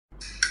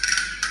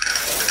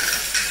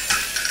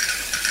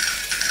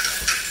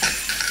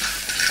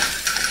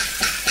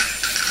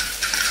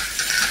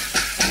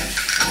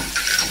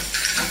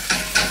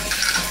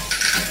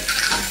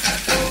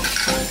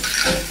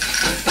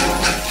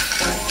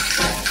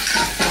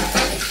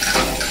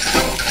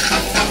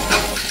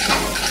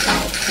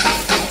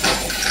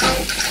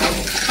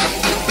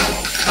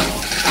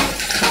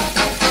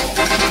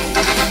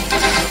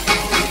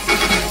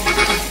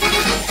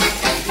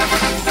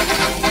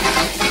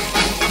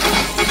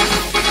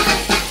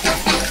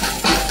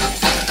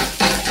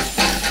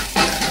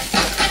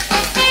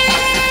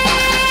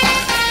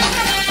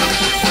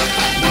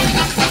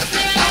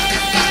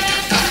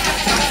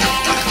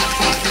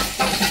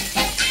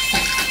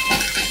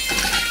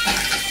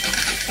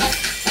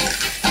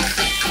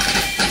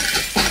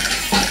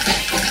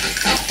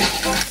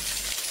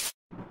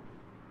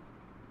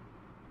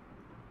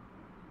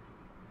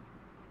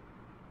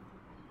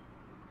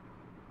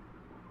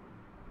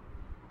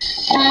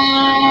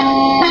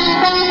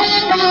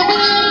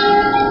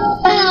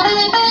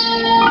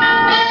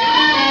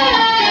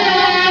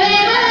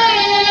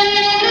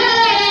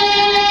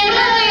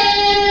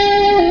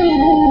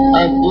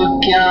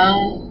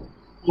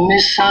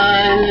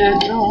मिसाल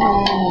दूं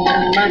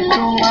मैं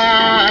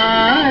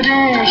तुम्हारे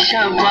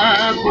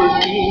शबाब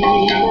की,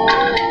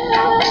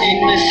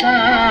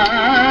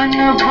 इंसान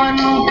बन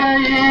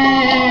गए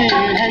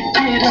है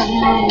किरण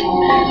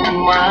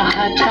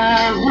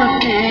महताब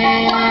के,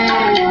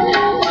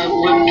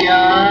 अब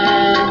क्या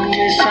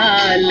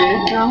मिसाल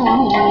दूं।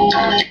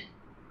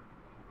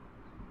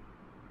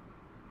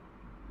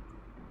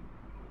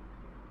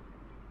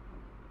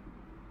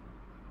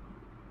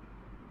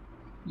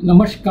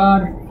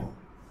 Namaskar,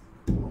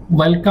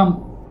 welcome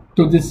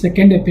to the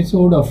second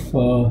episode of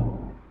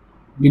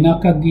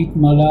Binaca Geet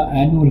Mala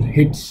annual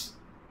hits.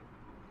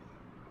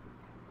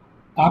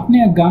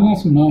 आपने गाना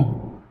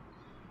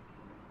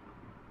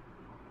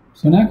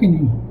सुना कि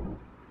नहीं?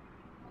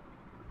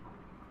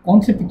 कौन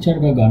से पिक्चर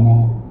का गाना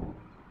है,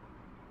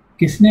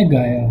 किसने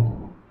गाया,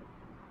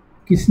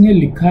 किसने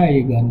लिखा है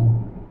ये गाना,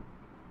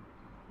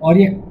 और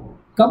ये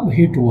कब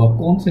हिट हुआ,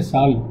 कौन से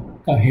साल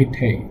का हिट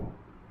है?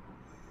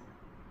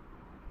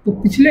 तो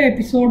पिछले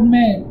एपिसोड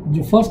में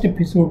जो फर्स्ट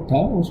एपिसोड था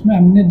उसमें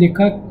हमने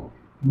देखा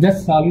 10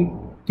 साल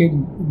के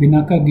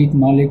बिनाका गीत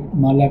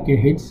माला के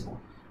हिट्स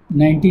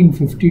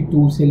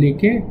 1952 से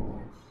लेके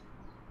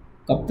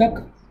कब तक,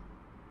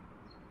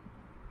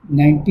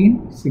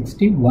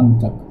 1961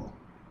 तक।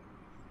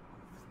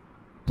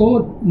 तो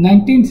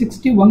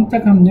 1961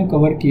 तक हमने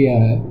कवर किया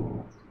है,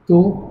 तो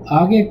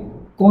आगे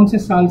कौन से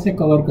साल से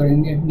कवर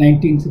करेंगे?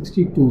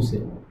 1962 से।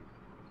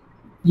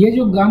 ये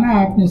जो गाना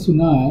आपने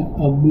सुना है,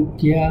 अब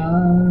क्या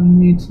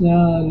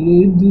मिसाल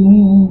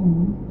दूं,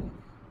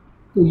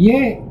 तो ये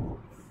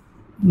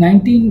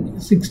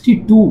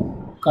 1962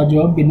 का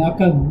जो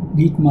बिनाका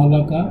गीत माला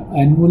का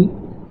annual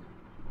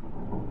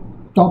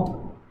top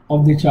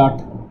of the chart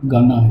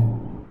गाना है।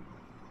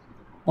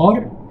 और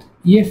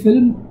ये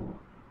फिल्म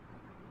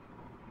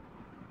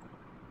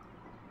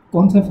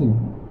कौन सा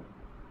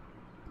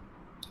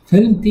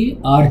फिल्म थी?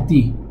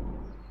 आरती।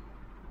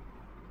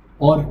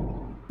 और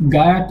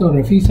गाया तो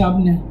रफ़ी साहब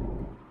ने,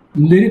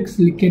 लिरिक्स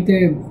लिखे थे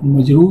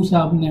मजरूह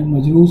साहब ने,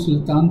 मजरूह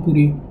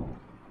सुल्तानपुरी।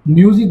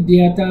 म्यूज़िक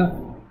दिया था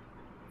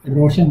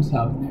रोशन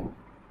साहब ने।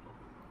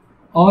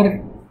 और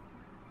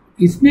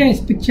इसमें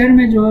इस पिक्चर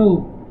में जो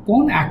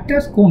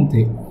एक्टर्स कौन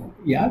थे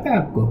याद है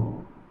आपको?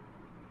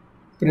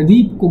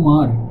 प्रदीप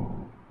कुमार,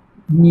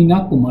 मीना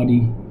कुमारी।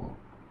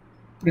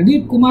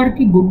 प्रदीप कुमार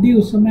की गुड्डी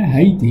उस समय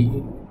हाई थी।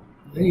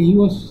 He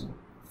was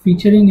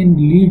featuring in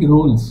lead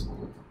roles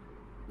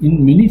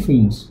in many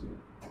films.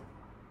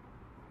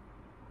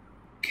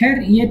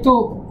 खैर, ये तो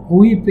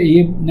हुई पे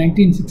ये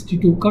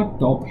 1962 का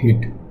टॉप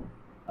हिट।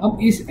 अब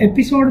इस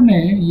एपिसोड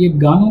में ये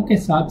गानों के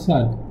साथ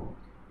साथ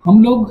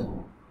हम लोग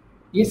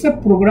ये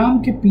सब प्रोग्राम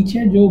के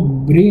पीछे जो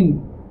ब्रेन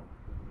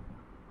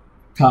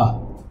था,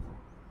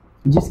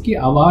 जिसकी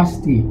आवाज़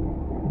थी,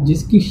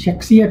 जिसकी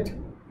शख्सियत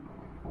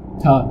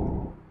था,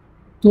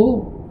 तो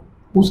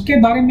उसके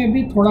बारे में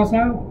भी थोड़ा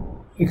सा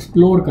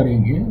एक्सप्लोर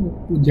करेंगे,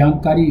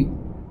 जानकारी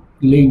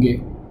लेंगे।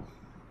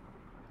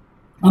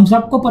 हम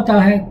सबको पता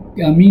है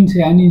कि अमीन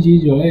सयानी जी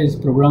जो है इस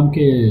प्रोग्राम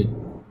के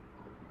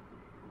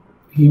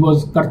ही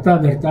वॉज करता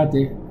धरता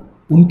थे।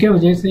 उनके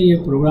वजह से ये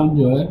प्रोग्राम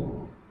जो है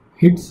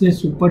हिट से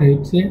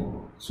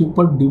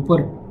सुपर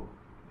डुपर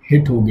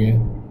हिट हो गया।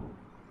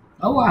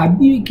 अब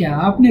आदमी क्या,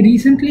 आपने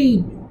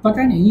रिसेंटली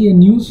पता नहीं ये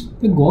न्यूज़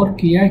पे गौर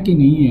किया कि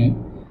नहीं है?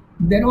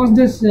 There was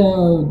this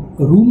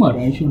rumour,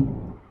 I should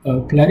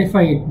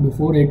clarify it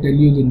before I tell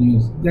you the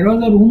news. There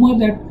was a rumour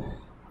that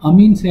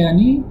Amin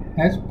Sayani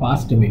has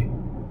passed away.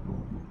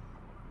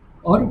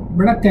 और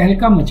बड़ा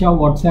तहलका मचा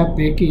व्हाट्सएप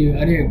पे कि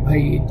अरे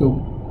भाई तो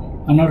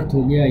अनर्थ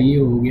हो गया, ये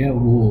हो गया,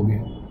 वो हो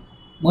गया।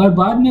 मगर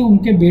बाद में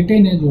उनके बेटे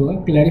ने जो है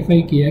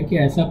क्लैरिफाई किया कि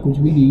ऐसा कुछ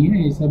भी नहीं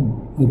है, ये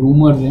सब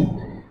रूमर्स हैं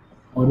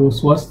और वो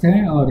स्वस्थ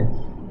हैं और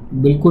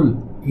बिल्कुल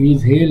he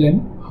is hale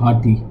and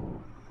hearty.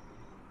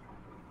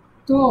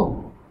 तो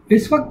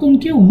इस वक्त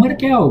उनकी उम्र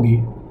क्या होगी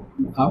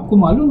आपको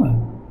मालूम है?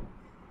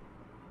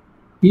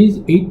 He is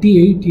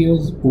 88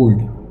 years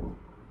old,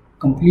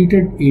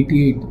 completed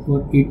 88, or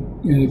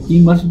he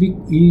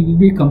will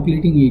be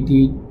completing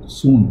 88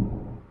 soon.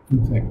 In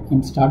fact,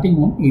 I'm starting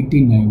on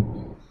 89.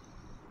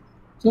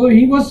 So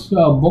he was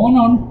born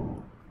on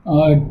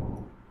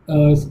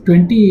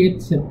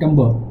 28th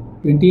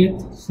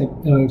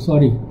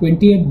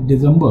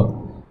December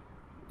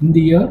in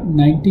the year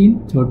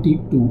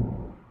 1932.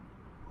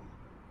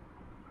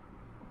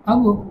 अब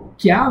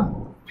क्या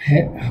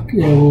है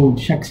वो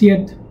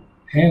शख्सियत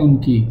है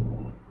उनकी,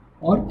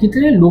 और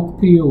कितने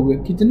लोकप्रिय हुए,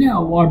 कितने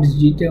अवार्ड्स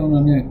जीते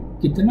उन्होंने,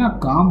 कितना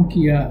काम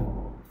किया,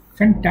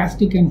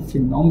 फैंटास्टिक एंड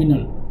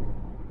फिनोमिनल।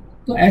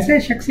 तो ऐसे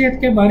शख्सियत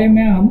के बारे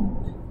में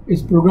हम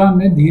इस प्रोग्राम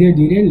में धीरे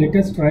धीरे let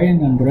us try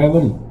and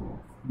unravel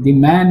the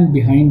man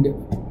behind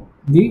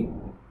the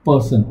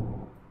person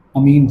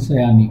Amin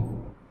Sayani.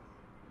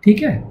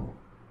 ठीक है,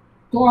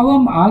 तो अब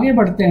हम आगे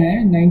बढ़ते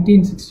हैं।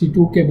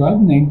 1962 के बाद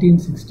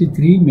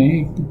 1963 में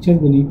एक पिक्चर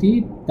बनी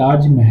थी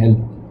ताजमहल।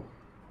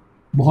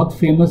 बहुत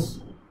फेमस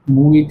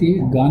मूवी थी,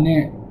 गाने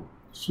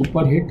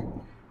सुपरहिट,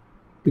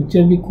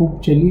 पिक्चर भी खूब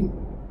चली।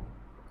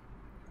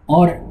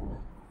 और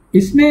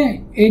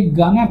इसमें एक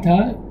गाना था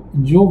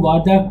जो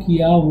वादा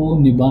किया वो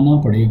निभाना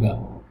पड़ेगा।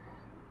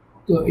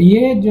 तो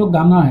ये जो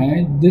गाना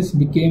है, this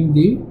became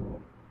the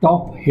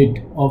top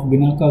hit of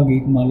Binaca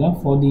Geetmala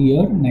for the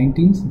year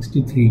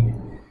 1963।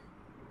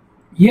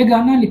 ये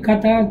गाना लिखा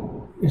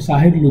था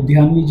साहिर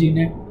लुधियानवी जी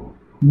ने,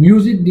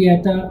 म्यूज़िक दिया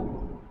था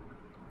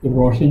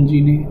रोशन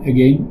जी ने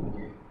अगेन।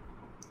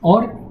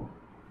 और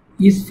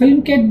इस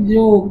फिल्म के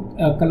जो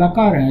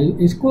कलाकार हैं,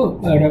 इसको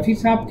रफ़ी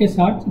साहब के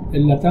साथ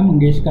लता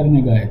मंगेशकर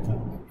ने गाया था।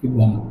 ये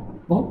गाना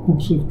बहुत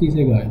खूबसूरती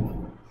से गाया था।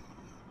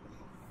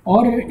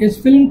 और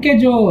इस फिल्म के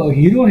जो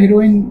हीरो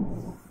हीरोइन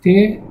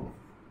थे,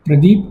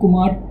 प्रदीप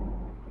कुमार,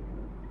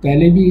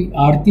 पहले भी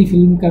आरती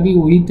फिल्म का भी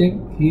वही थे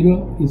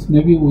हीरो,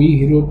 इसमें भी वही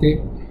हीरो थे।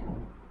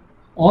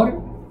 और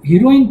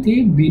हीरोइन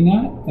थी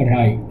बीना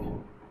राय।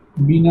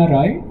 बीना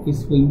राय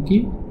इस फिल्म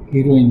की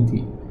हीरोइन थी।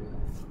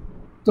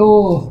 तो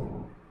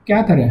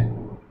क्या करें,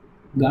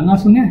 गाना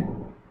सुन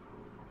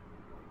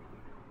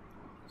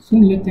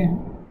लेते हैं।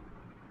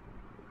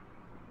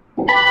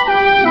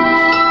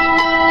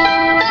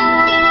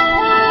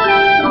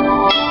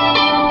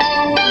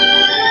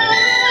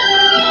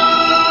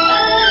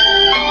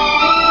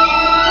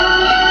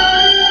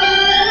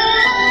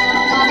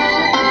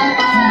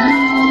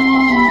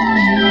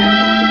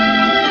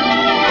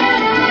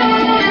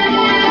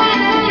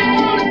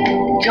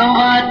 जो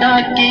वादा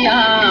किया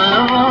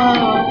वो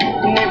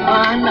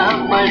निभाना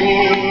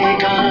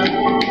पड़ेगा,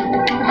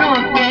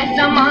 रोके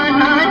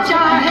जमाना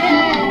चाहे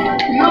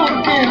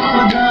रोके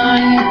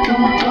खुदाई,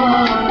 तुमको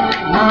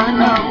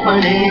माना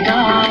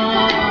पड़ेगा।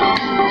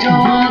 जो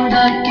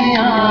वादा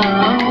किया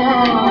वो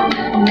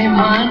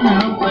निभाना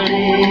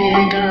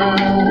पड़ेगा।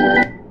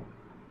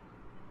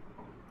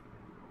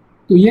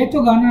 तो ये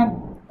तो गाना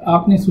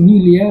आपने सुनी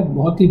लिया,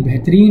 बहुत ही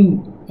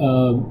बेहतरीन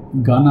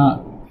गाना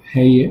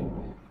है ये।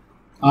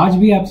 आज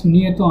भी आप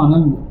सुनिए तो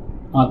आनंद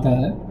आता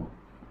है।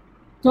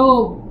 तो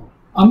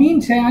अमीन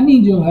सयानी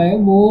जो है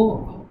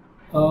वो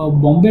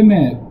बॉम्बे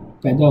में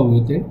पैदा हुए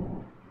थे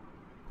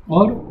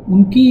और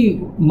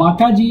उनकी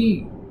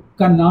माताजी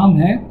का नाम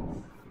है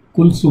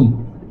कुलसुम,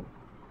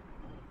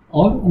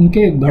 और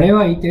उनके बड़े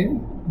भाई थे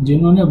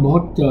जिन्होंने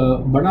बहुत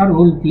बड़ा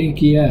रोल प्ले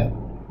किया है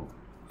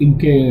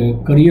इनके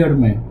करियर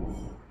में,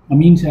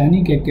 अमीन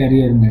सयानी के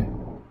करियर में।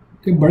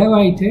 के बड़े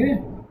भाई थे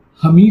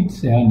हमीद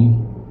सयानी,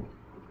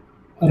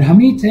 और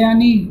Hamid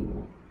Sayani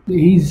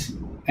is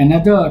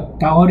another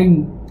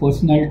towering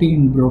personality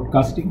in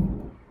broadcasting.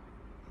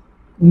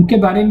 उनके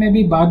बारे में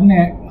भी बाद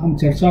में हम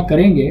चर्चा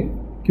करेंगे,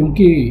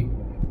 क्योंकि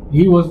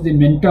he was the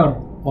mentor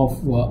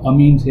of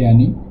Amin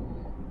Sayani.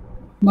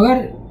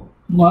 मगर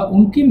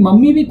उनकी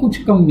मम्मी भी कुछ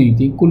कम नहीं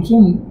थी।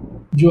 कुलसुम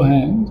जो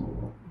हैं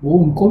वो,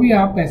 उनको भी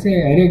आप ऐसे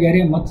अरे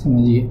गहरे मत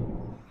समझिए।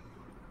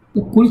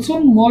 तो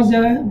Kulsum was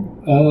a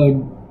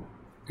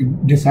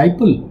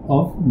disciple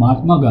of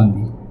Mahatma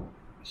Gandhi.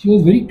 She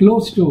was very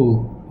close to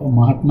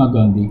Mahatma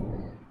Gandhi.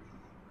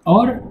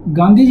 और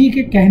गांधी जी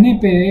के कहने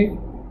पे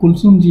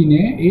कुलसुम जी ने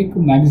एक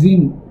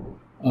मैगज़ीन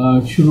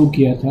शुरू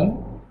किया था।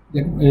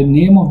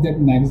 Name of that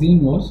magazine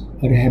was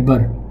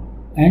Rahbar,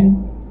 and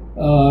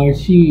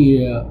she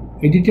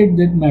edited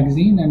that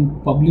magazine and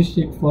published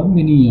it for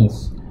many years.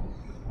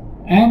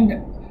 And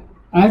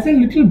as a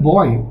little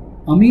boy,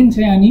 Amin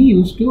Sayani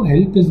used to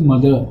help his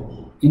mother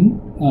in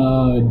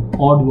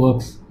odd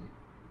works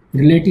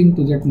relating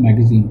to that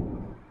magazine.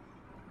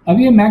 अब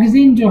ये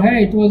magazine जो है,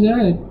 it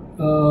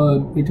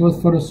was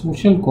for a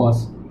social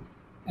cause,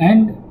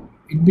 and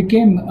it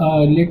became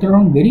later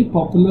on very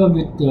popular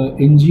with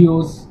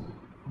NGOs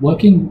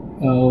working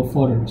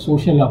for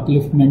social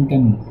upliftment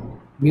and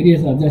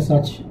various other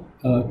such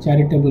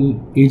charitable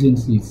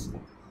agencies.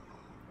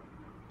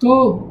 तो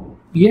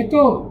ये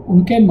तो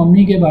उनके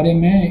mummy के बारे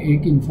में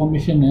एक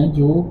इन्फॉर्मेशन है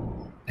जो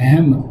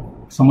अहम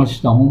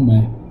समझता हूँ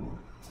मैं।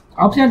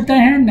 अब चलते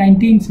हैं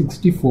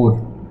 1964।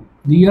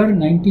 The year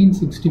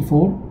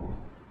 1964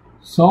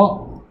 saw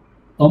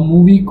a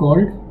movie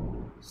called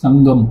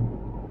Sangam.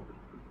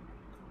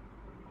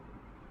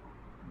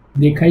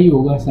 देखा ही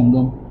होगा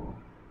Sangam.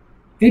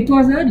 It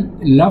was a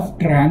love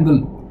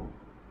triangle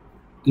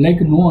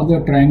like no other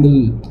triangle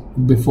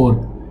before।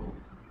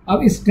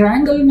 अब इस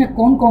ट्रायंगल में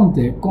कौन कौन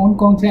थे, कौन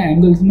कौन से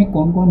एंगल्स में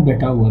कौन कौन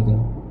बैठा हुआ था?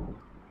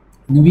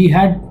 We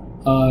had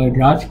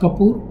Raj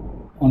Kapoor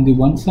on the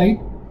one side,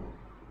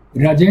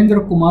 Rajendra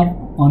Kumar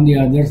on the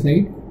other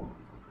side,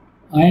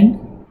 and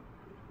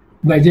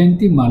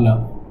Vaijayanti Mala.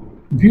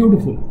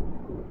 Beautiful.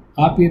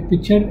 आप ये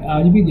पिक्चर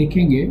आज भी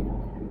देखेंगे,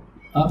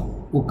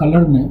 आप वो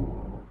कलर में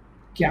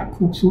क्या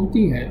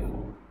खूबसूरती है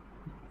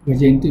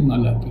वैजयंती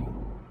माला की।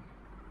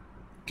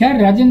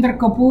 खैर, राजेंद्र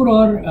कपूर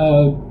और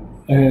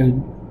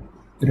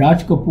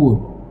राज कपूर,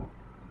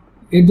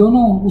 ये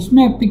दोनों,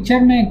 उसमें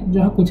पिक्चर में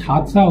जो है कुछ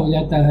हादसा हो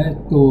जाता है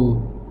तो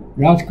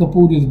Raj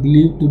Kapoor is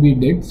believe to be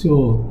dead,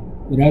 so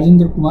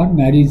Rajendra Kumar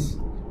Mary's,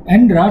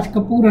 and Raj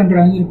Kapoor and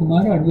Rajendra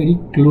Kumar are very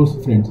close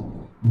friends.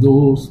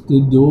 दोस्त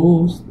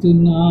दोस्त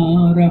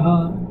ना रहा,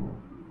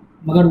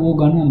 मगर वो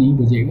गाना नहीं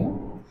बजेगा।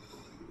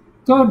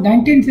 तो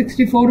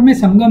 1964 में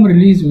संगम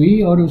रिलीज़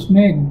हुई और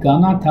उसमें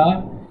गाना था,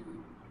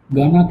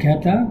 गाना क्या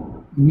था?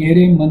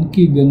 मेरे मन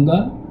की गंगा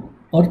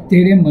और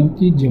तेरे मन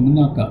की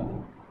जमुना का,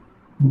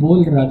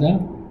 बोल राधा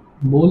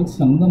बोल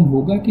संगम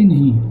होगा कि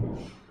नहीं।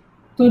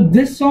 तो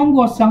this song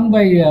was sung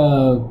by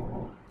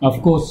of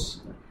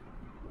course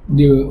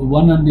the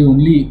one and the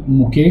only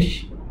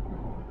Mukesh,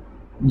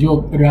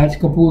 जो Raj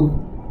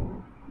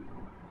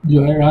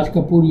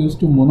Kapoor use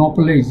to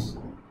monopolise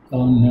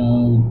on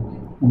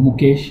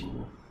Mukesh.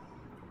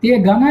 ये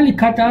गाना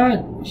लिखा था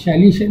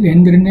शैली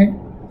शैलेंद्र ने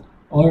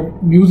और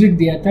म्यूज़िक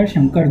दिया था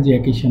शंकर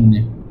जयकिशन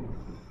ने।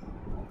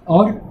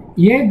 और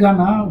ये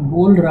गाना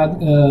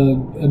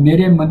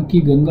मेरे मन की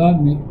गंगा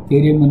में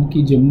तेरे मन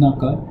की जमुना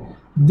का,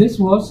 this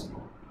was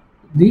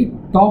the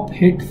top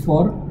hit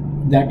for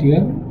that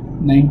year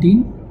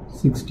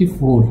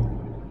 1964.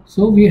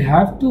 So we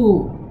have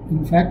to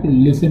in fact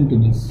listen to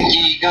this.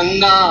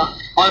 Ganga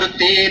और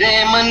तेरे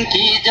मन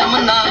की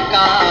जमुना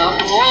का,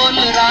 बोल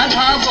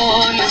राधा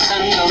बोल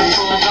संगम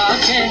होगा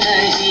कि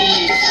नहीं।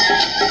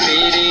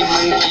 मेरे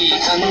मन की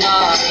गंगा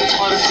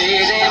और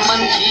तेरे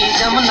मन की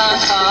जमुना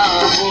का,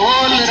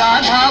 बोल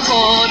राधा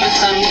बोल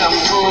संगम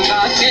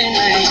होगा कि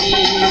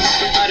नहीं।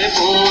 अरे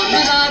बोल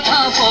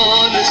राधा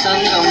बोल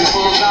संगम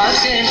होगा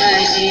कि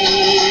नहीं।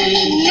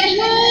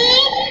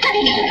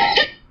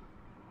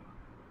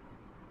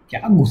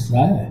 क्या गुस्सा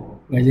है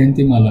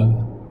वैजयंती माला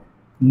का,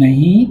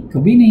 नहीं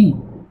कभी नहीं।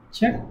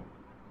 अच्छा,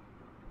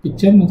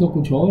 पिक्चर में तो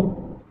कुछ और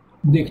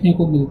देखने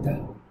को मिलता है।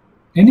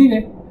 एनीवे,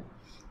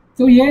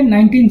 तो ये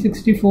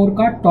 1964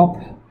 का टॉप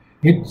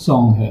हिट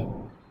सॉन्ग है।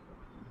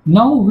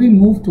 Now we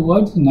move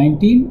towards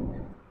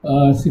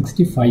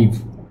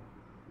 1965।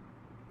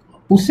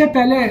 उससे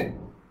पहले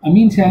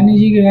अमीन सयानी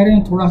जी के बारे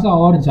में थोड़ा सा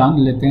और जान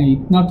लेते हैं।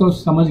 इतना तो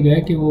समझ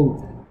गए कि वो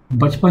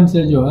बचपन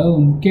से जो है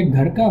उनके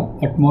घर का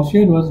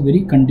atmosphere was very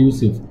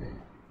conducive,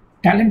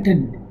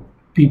 talented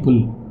people.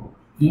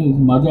 His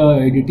mother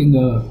editing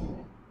a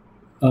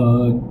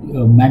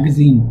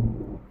magazine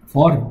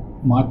for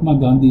Mahatma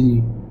Gandhi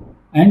ji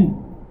and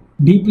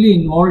deeply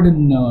involved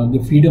in the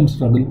freedom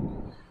struggle.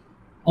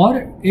 और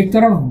एक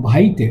तरफ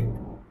भाई थे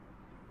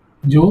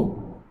जो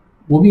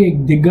वो भी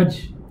एक दिग्गज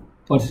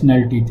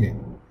पर्सनैलिटी थे।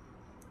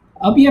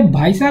 अब ये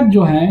भाई साहब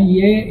जो हैं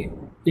ये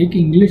एक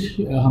English,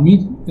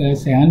 Hamid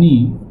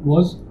Sayani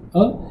was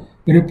a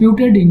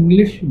reputed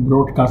English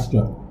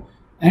broadcaster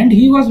and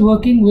he was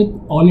working with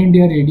All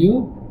India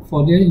Radio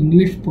for their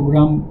English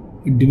program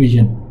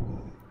division.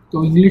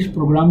 तो इंग्लिश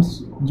प्रोग्राम्स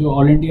जो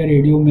ऑल इंडिया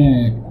रेडियो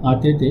में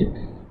आते थे,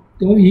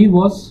 तो he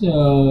was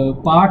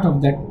part of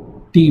that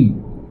team.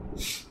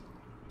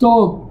 तो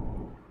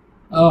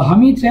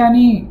हमीद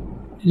सयानी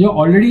जो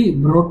already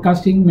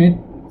broadcasting में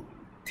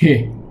थे,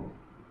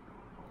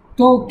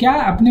 तो क्या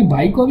अपने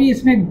भाई को भी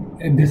इसमें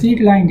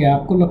घसीट लाएंगे,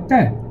 आपको लगता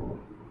है?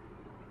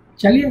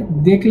 चलिए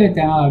देख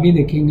लेते हैं, आगे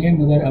देखेंगे,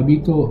 मगर अभी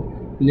तो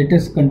let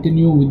us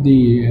continue with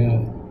the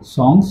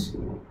songs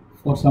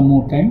for some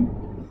more time.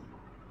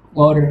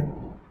 और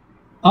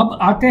अब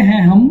आते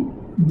हैं हम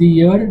the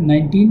year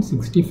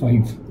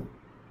 1965.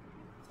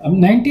 अब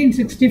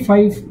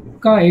 1965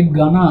 का एक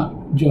गाना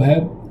जो है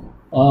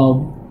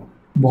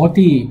बहुत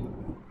ही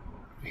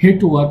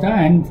हिट हुआ था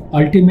and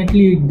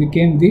ultimately it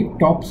became the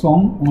top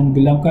song on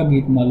Bilamka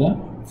Geetmala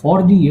for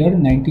the year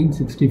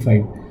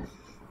 1965.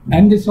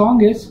 And the song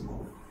is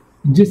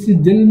जिस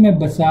दिल में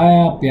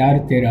बसाया प्यार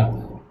तेरा,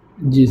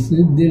 जिस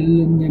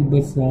दिल में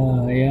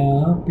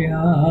बसाया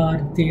प्यार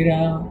तेरा।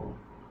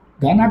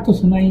 गाना तो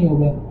सुना ही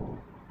होगा,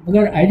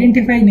 मगर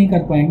आइडेंटिफाई नहीं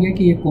कर पाएंगे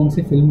कि ये कौन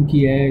से फिल्म की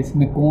है,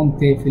 इसमें कौन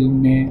थे फिल्म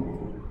में।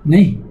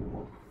 नहीं,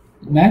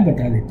 मैं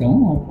बता देता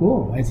हूँ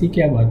आपको, ऐसी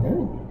क्या बात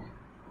है।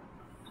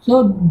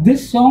 So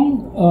this song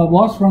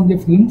was from the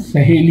film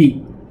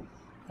सहेली,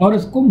 और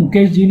इसको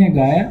मुकेश जी ने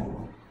गाया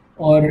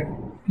और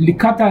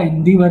लिखा था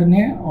इंदिवर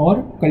ने,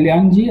 और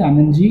कल्याण जी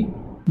आनंद जी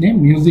ने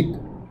म्यूज़िक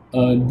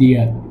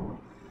दिया।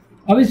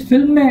 अब इस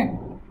फिल्म में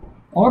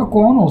और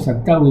कौन हो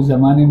सकता है उस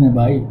ज़माने में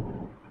भाई?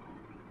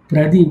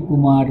 Pradeep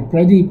Kumar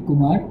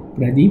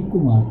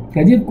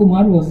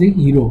was the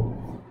hero,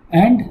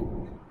 and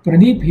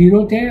Pradeep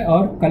hero थे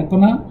और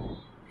कल्पना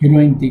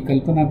हीरोइन थी,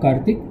 कल्पना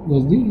कार्तिक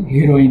वॉज द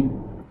हीरोइन।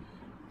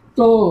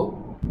 तो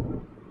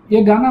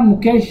ये गाना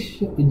मुकेश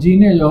जी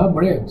ने जो है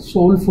बड़े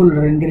soulful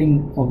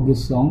rendering of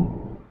this song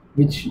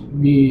which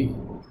we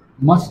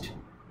must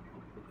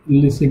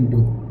listen to.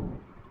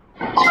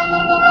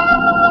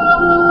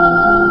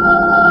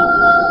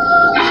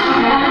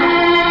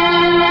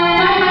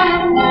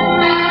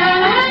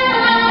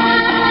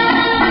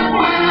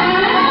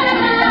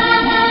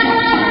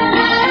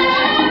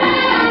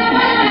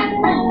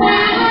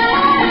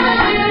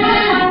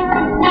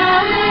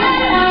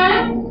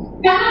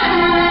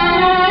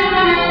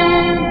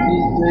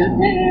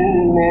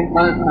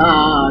 बसा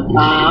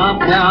था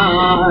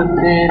प्यार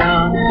तेरा,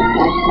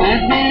 उस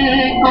दिल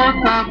को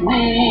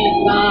कभी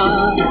का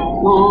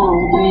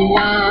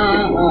दिया,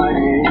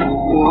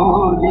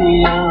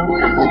 दिया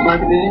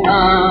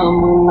बदनाम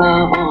न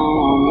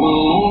होने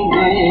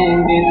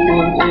देंगे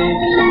तुझे,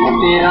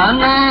 तेरा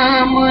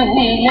नाम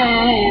ही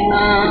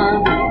लेना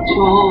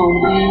छोड़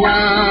दिया,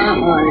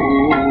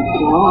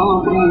 छोड़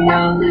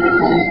दिया।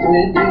 जिस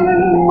दिल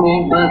में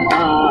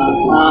बसा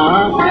था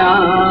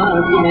प्यार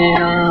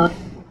मेरा।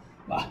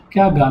 वाह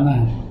क्या गाना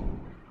है।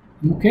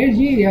 मुकेश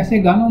जी ऐसे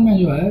गानों में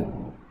जो है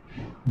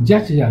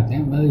जच जाते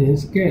हैं, मतलब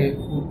इसके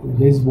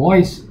his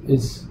voice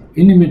is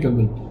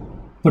inimitable,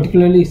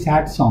 particularly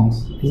sad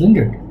songs, isn't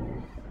it?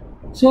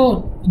 So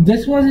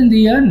this was in the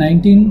year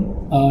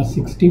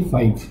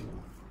 1965.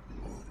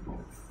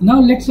 Now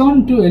let's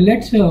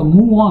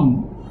move on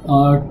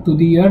to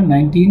the year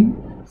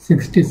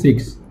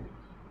 1966.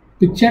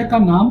 Picture का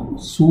नाम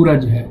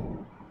सूरज है।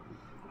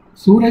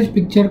 सूरज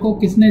पिक्चर को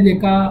किसने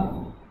देखा?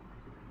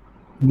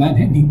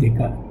 मैंने नहीं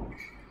देखा।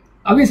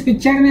 अब इस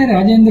पिक्चर में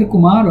राजेंद्र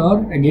कुमार और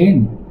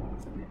again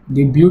the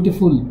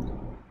beautiful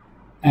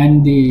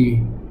and the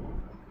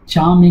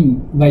charming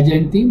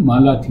Vaijayanti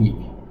माला थी।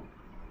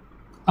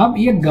 अब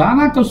ये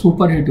गाना तो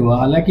सुपर हिट हुआ,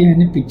 हालांकि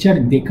मैंने पिक्चर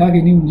देखा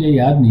कि नहीं मुझे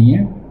याद नहीं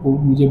है, वो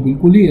मुझे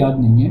बिल्कुल ही याद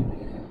नहीं है।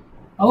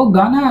 और वो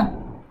गाना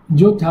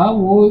जो था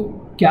वो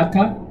क्या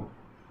था?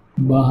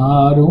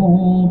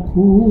 बहारों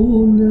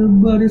फूल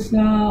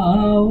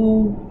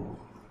बरसाओ,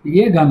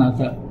 ये गाना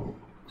था,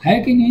 है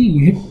कि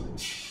नहीं? It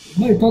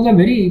was a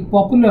very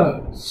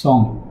popular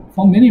song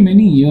for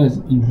many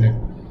years in fact.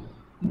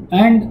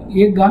 And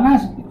ये गाना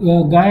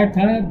गाया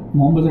था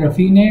मोहम्मद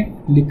रफ़ी ने,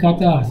 लिखा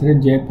था हसरत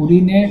जयपुरी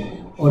ने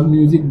और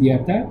म्यूज़िक दिया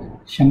था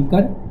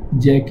शंकर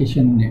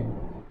जयकिशन ने।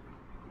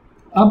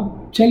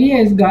 अब चलिए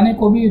इस गाने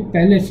को भी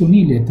पहले सुन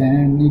ही लेते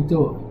हैं, नहीं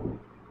तो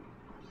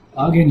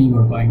आगे नहीं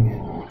बढ़ पाएंगे।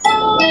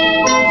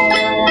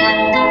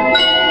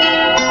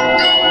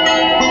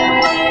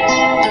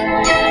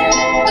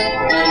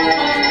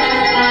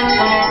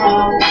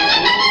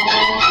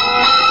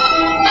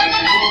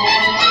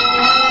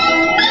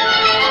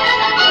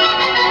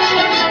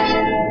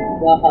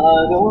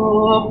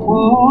 बहारों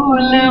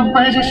फूल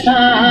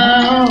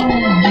बरसाओ,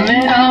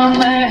 मेरा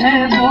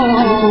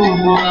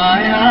महबूब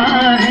आया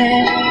है,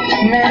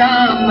 मेरा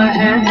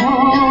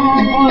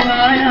महबूब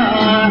आया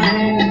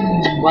है।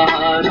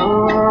 बहारों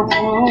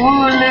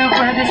फूल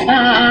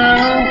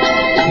बरसाओ,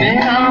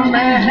 मेरा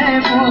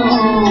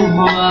महबूब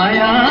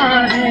आया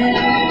है,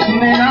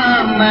 मेरा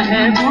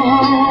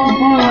महबूब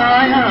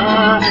आया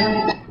है।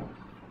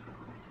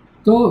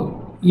 तो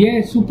ये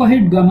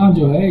सुपरहिट गाना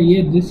जो है,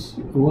 ये this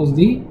was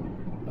the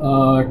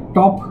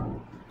top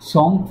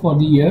song for the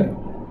year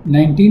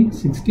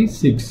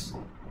 1966,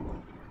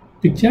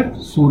 picture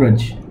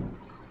सूरज।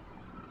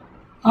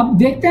 अब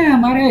देखते हैं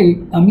हमारे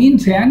अमीन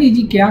सयानी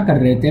जी क्या कर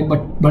रहे थे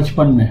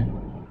बचपन में।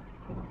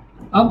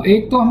 अब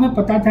एक तो हमें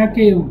पता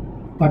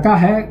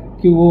है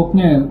कि वो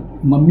अपने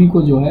मम्मी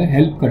को जो है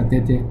हेल्प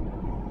करते थे,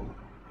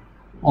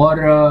 और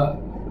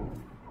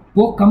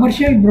वो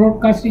कमर्शियल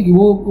ब्रॉडकास्टिंग,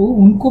 वो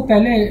उनको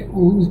पहले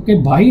उसके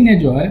भाई ने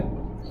जो है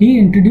he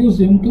introduced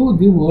him to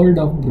the world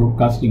of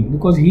broadcasting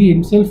because he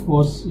himself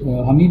was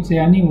Hamid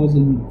Sayani was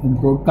in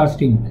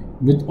broadcasting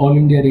with All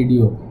India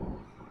Radio।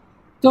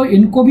 तो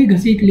इनको भी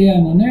घसीट लिया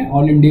इन्होंने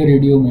ऑल इंडिया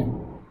रेडियो में।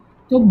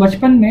 तो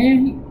बचपन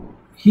में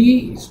he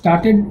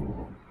started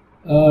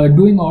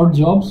doing odd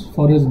jobs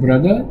for his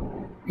brother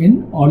in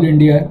All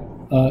India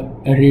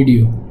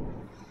Radio।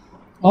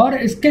 और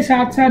इसके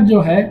साथ साथ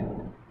जो है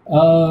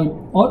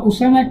और उस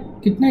समय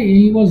कितना,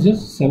 he was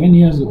just 7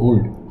 years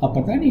old। अब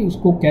पता नहीं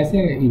उसको कैसे,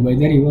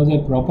 whether he was a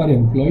proper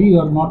employee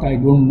or not, I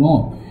don't know,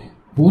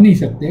 हो नहीं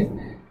सकते,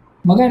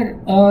 मगर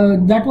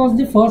that was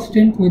the first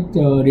stint with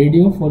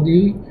radio for the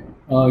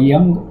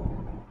young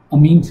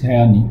अमीन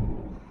सयानी।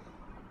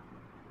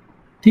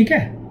 ठीक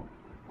है,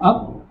 अब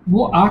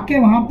वो आके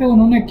वहाँ पे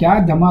उन्होंने क्या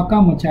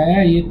धमाका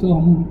मचाया ये तो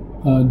हम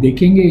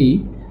देखेंगे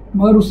ही,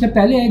 मगर उससे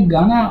पहले एक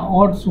गाना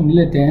और सुन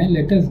लेते हैं।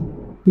 Let us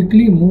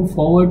quickly move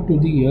forward to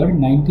the year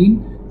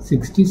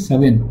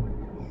 1967।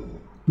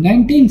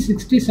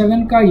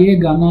 1967 का ये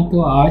गाना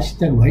तो आज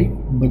तक भाई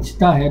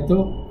बजता है तो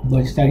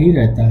बजता ही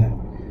रहता है।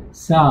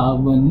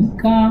 सावन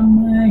का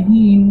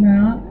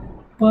महीना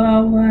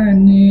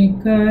पवन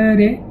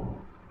करे,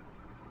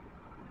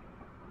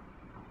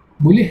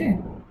 बोले है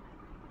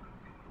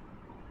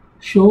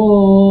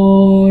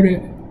शोर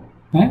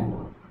है?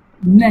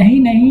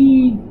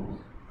 नहीं,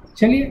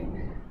 चलिए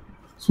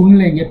सुन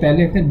लेंगे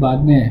पहले, फिर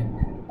बाद में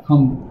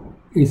हम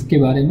इसके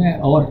बारे में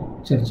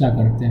और चर्चा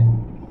करते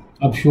हैं।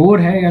 अब शोर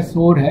है या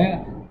शोर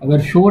है? अगर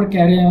शोर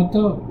कह रहे हो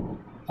तो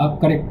आप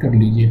करेक्ट कर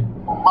लीजिए।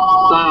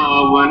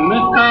 सावन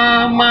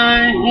का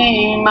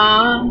महीना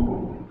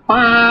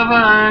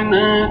पवन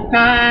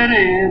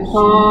करे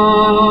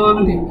शोर,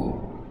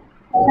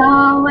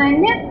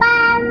 सावन का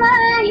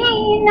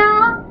महीना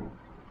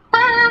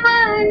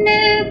पवन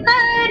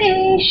करे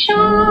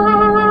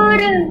शोर,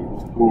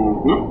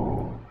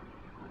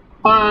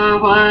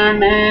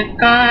 पवन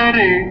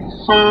करे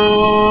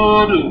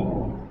शोर,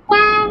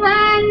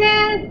 पवन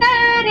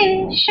करे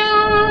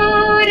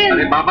शोर।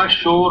 अरे बाबा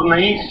शोर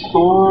नहीं,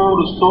 शोर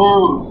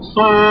शोर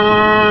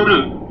शोर,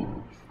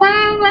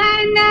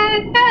 पवन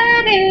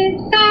करे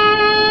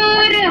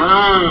शोर।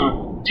 हाँ,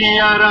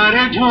 चियारा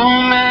रे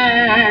झूमे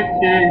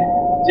छे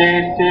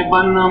जैसे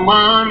बन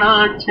माना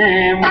छे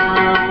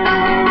मान।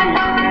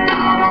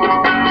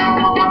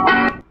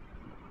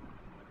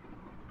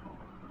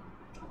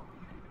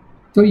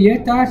 तो ये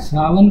था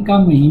सावन का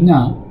महीना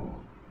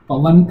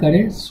पवन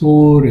करे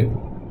शोर,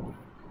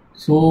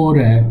 शोर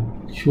है,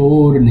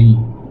 शोर नहीं।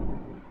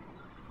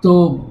 तो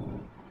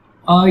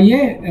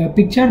ये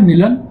picture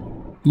Milan,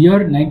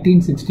 year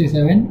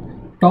 1967,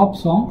 top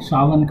song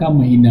सावन का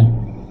महीना।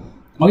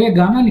 और ये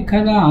गाना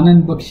लिखा था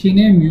आनंद बख्शी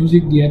ने,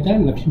 म्यूजिक दिया था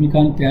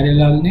लक्ष्मीकांत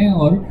प्यारेलाल ने,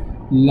 और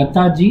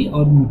लता जी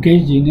और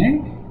मुकेश जी ने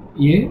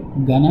ये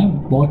गाना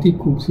बहुत ही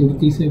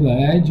खूबसूरती से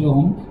गाया है, जो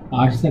हम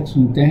आज तक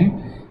सुनते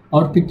हैं।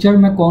 और पिक्चर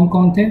में कौन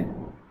कौन थे?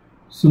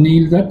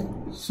 सुनील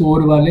दत्त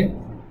शोर वाले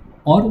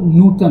और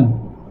नूतन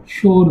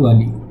शोर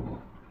वाली।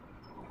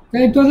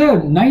 It was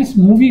a nice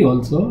movie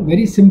also,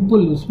 very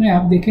simple. उसमें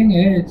आप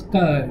देखेंगे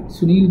इसका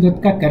सुनील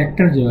दत्त का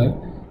कैरेक्टर जो है,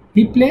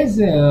 he plays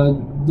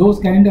those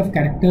kind of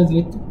characters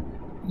with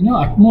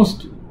utmost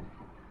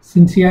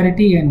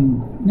sincerity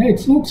and it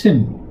suits him.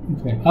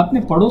 आपने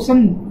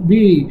पड़ोसन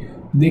भी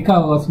देखा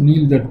होगा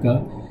सुनील दत्त का,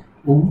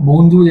 वो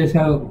भोंदू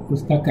जैसा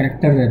उसका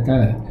कैरेक्टर रहता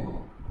है,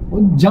 वो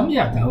जम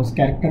जाता है उस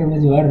कैरेक्टर में,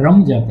 जो है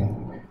रम जाता है।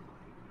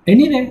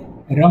 एनीवे,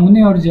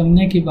 रमने और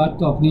जमने की बात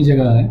तो अपनी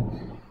जगह है।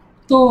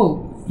 तो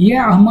ये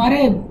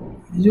हमारे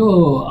जो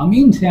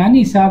अमीन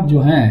सयानी साहब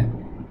जो हैं,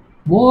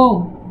 वो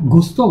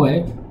घुस तो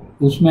गए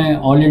उसमें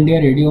ऑल इंडिया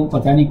रेडियो,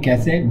 पता नहीं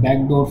कैसे,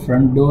 back door,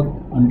 front door,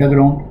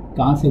 underground,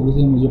 कहाँ से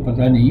घुसे मुझे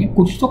पता नहीं है।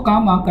 कुछ तो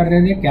काम कर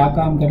रहे थे, क्या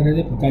काम कर रहे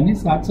थे पता नहीं।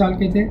 7 साल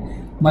के थे,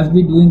 must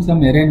be doing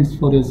some errands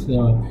for his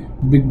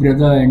big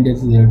brother and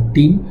his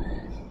team.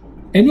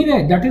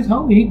 Anyway, that is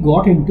how he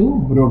got into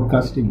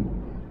broadcasting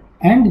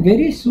and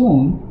very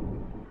soon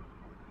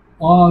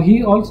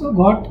he also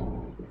got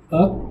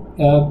a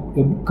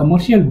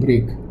commercial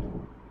break.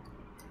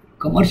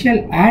 Commercial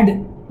ad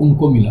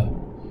उनको मिला।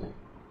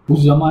 उस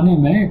ज़माने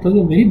में it was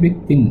a very big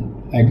thing,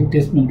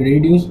 advertisement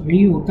radios पे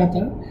ही होता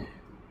था।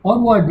 और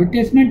वो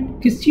एडवर्टाइजमेंट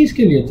किस चीज़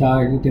के लिए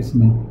था?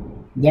 Advertisement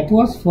that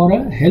was for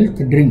a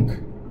health drink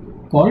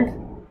called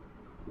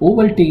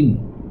Ovaltine.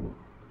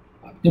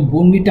 आपने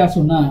बोर्नविटा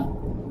सुना,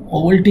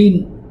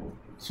 ओवल्टीन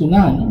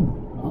सुना है ना?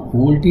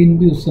 ओवल्टीन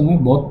भी उस समय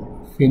बहुत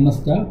फेमस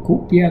था,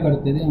 खूब पिया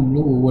करते थे हम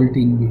लोग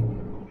ओवल्टीन भी।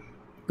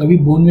 कभी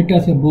बोर्नविटा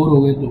से बोर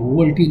हो गए तो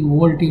ओवल्टीन,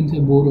 ओवल्टीन से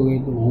बोर हो गए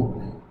तो वो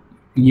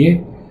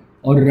ये,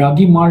 और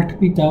रागी माल्ट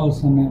भी था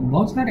उस समय,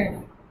 बहुत सारे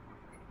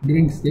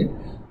ड्रिंक्स थे।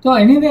 तो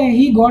anyway,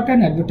 he got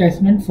an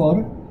advertisement for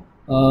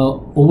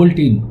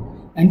Ovaltine,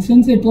 and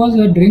since it was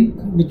a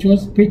drink which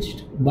was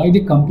pitched by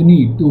the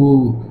company to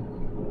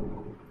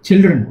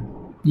children,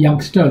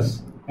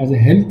 youngsters, as a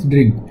health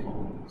drink,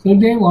 so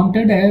they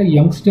wanted a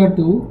youngster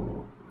to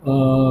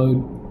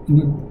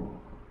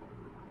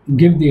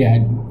give the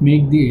ad,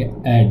 make the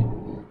ad,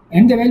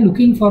 and they were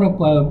looking for a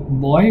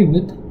boy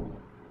with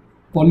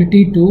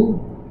quality to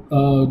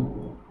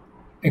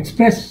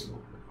express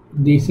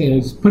the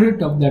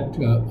spirit of that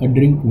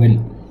drink well.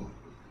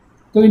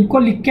 तो इनको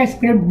लिख के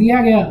script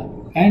दिया गया,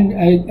 and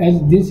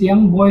as this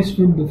young boy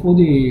stood before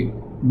the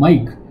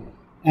mic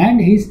and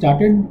he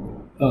started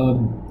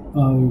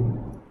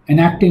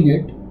enacting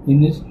it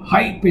in this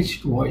high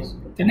pitched voice.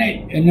 इतने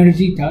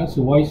energy था उस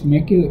voice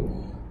में कि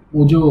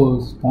वो जो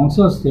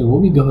स्पॉन्सर्स थे वो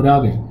भी घबरा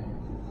गए।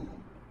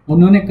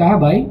 उन्होंने कहा,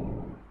 भाई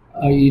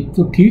ये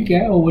तो ठीक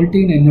है,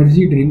 ओवल्टीन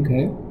एनर्जी ड्रिंक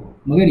है,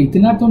 मगर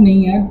इतना तो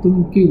नहीं यार,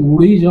 तुम कि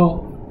उड़ ही जाओ,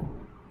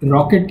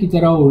 रॉकेट की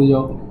तरह उड़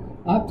जाओ,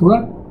 आप थोड़ा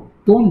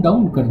टोन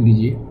डाउन कर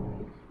लीजिए।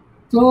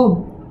 तो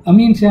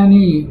Amin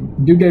Sayani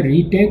did a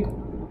retake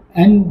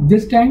and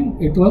this time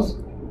it was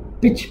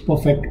pitch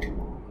perfect,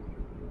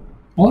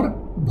 और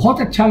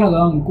बहुत अच्छा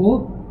लगा उनको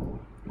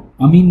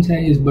अमीन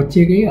सयानी, इस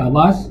बच्चे की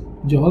आवाज़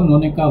जो है,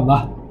 उन्होंने कहा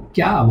वाह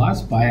क्या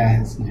आवाज़ पाया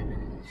है इसने।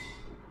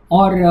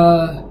 और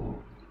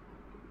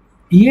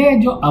ये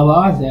जो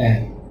आवाज़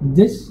है,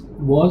 this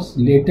was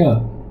later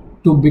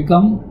to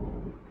become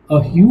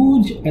a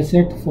huge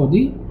asset for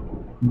the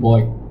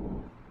boy.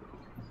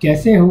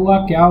 कैसे हुआ,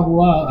 क्या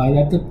हुआ,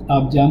 आधा तक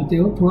आप जानते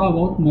हो, थोड़ा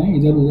बहुत मैं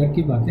इधर उधर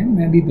की बातें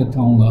मैं भी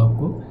बताऊंगा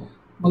आपको,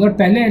 मगर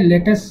पहले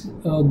let us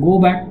go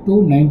back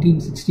to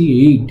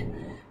 1968।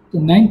 तो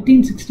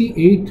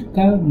 1968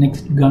 का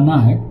नेक्स्ट गाना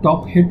है,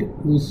 टॉप हिट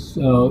उस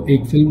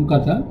एक फिल्म का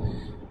था,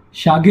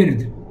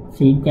 शागिर्द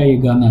फिल्म का ये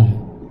गाना है।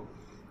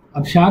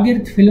 अब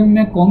शागिर्द फिल्म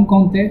में कौन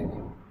कौन थे?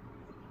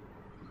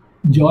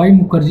 जॉय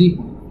मुखर्जी,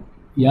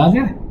 याद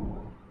है?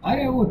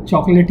 अरे वो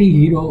chocolatey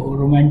hero,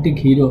 romantic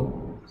hero,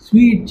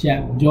 sweet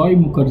chap Joy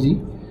Mukherjee.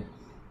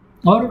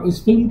 और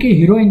उस फिल्म की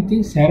हीरोइन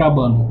थी Saira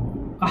Banu.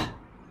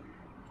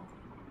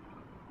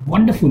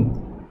 Wonderful,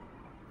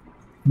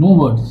 no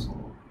words,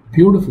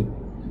 beautiful.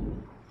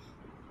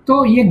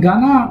 तो ये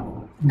गाना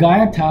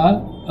गाया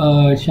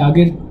था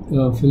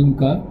शागिर्द फिल्म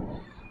का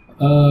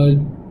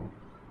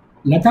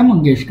लता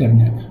मंगेशकर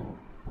ने,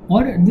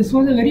 और दिस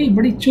वाज अ वेरी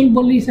बड़ी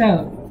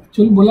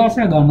चुलबुला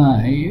सा गाना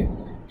है ये,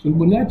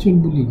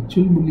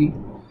 चुलबुली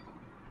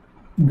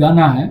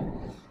गाना है,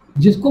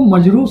 जिसको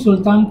मजरूह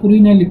सुल्तानपुरी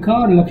ने लिखा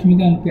और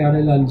लक्ष्मीकांत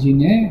प्यारेलाल जी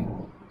ने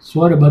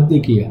स्वरबद्ध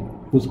किया।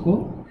 उसको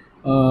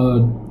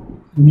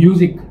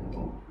म्यूज़िक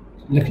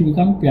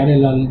लक्ष्मीकांत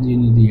प्यारेलाल जी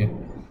ने दिया।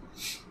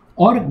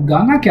 और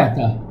गाना क्या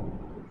था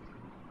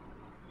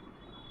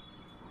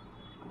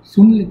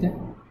सुन लेते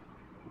हैं,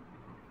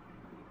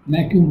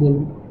 मैं क्यों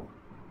बोलूँ।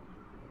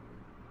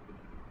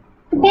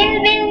 दिल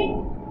दिल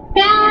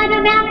प्यार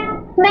व्यार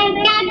मैं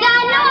क्या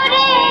जानू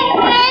रे,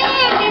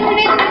 दिल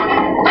दिल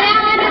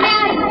प्यार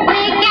व्यार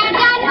मैं क्या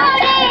जानू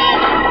रे,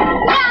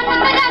 जानू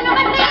तो जानू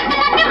बस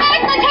इतना कि मैं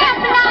तुझे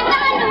अपना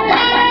जानू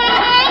रे,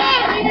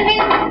 दिल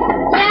दिल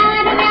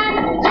प्यार व्यार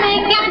मैं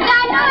क्या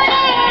जानू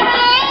रे,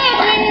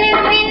 दिल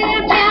दिल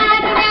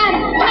प्यार व्यार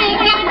मैं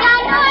क्या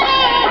जानू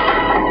रे,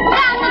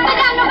 जानू तो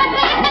जानू बस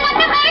इतना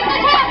कि मैं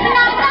तुझे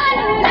अपना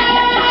जानू रे,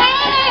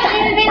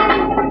 दिल दिल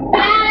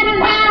प्यार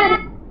व्यार।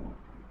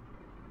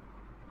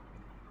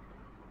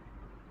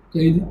 तो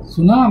ये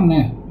सुना हमने,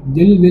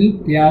 दिल विल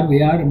प्यार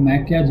व्यार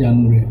मैं क्या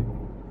जानू रे,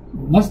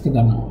 मस्त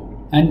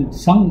गाना एंड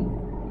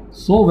संग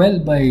so well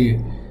bye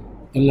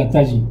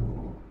Lata ji.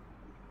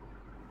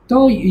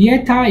 तो ये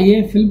था,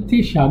 ये फिल्म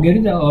थी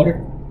शागिर्द और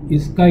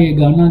इसका ये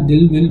गाना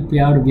दिल विल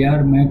प्यार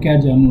व्यार मैं क्या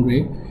जानू रे,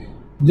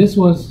 this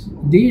was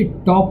the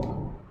top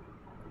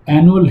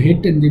annual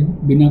hit in the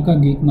Binaca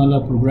Geetmala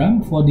program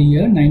for the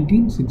year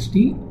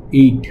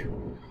 1968।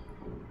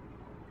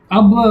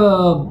 अब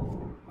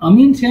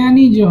अमीन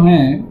सयानी जो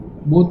हैं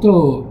वो तो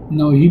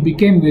no he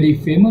became very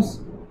famous,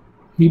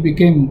 he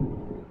became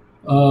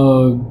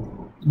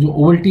जो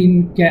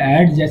ओवल्टीन के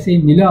एड जैसे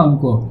ही मिला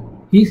उनको,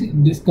 he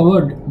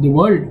discovered the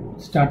world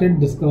started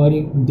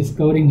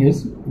discovering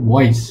his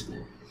voice,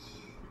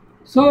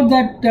 so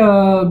that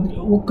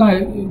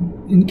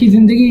इनकी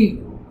ज़िंदगी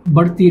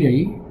बढ़ती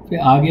रही, फिर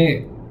आगे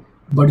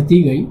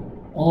बढ़ती गई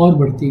और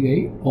बढ़ती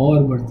गई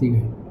और बढ़ती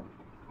गई।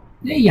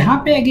 यहाँ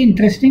पे एक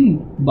इंटरेस्टिंग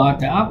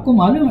बात है, आपको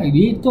मालूम है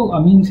ये तो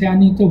अमीन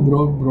सयानी तो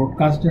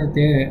ब्रॉडकास्टर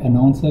थे,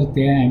 अनाउंसर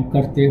थे,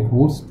 एंकर थे,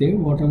 होस्ट थे,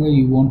 whatever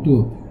you want to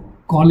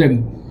call him.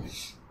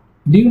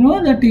 Do you know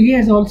that he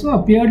has also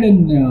appeared in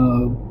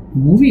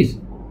movies?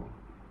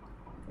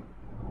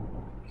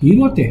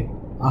 Hero थे,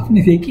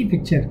 आपने देखी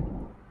पिक्चर?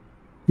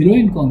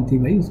 हीरोइन कौन थी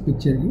भाई उस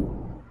पिक्चर की?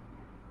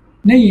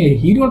 नहीं, ये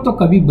हीरो तो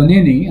कभी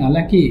बने नहीं,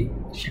 हालांकि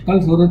शक्ल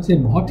सूरत से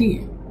बहुत ही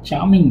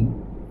चार्मिंग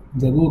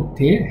ज़रूर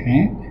थे,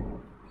 हैं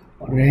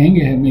और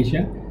रहेंगे हमेशा।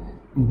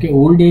 उनके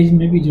ओल्ड एज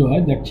में भी जो है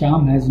that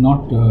charm has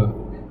not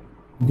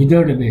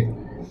withered away.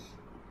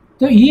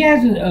 तो he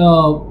has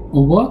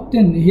worked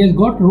in, he has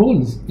got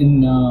roles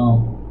in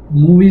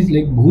movies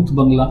like Bhoot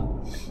Bangla.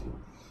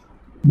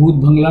 भूत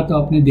बंगला तो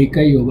आपने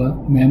देखा ही होगा,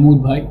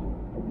 महमूद भाई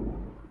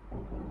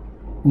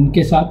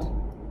उनके साथ,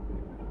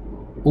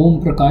 ओम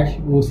प्रकाश,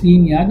 वो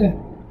सीन याद है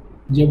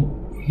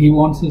जब he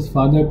wants his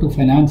father to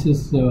finance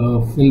his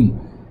film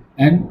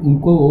and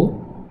उनको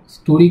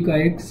स्टोरी का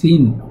एक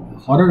सीन,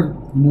 हॉरर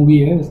मूवी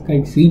है, उसका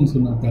एक सीन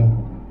सुनाता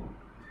है।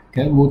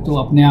 खैर वो तो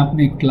अपने आप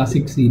में एक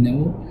क्लासिक सीन है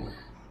वो।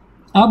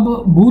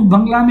 अब भूत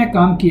बंगला में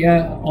काम किया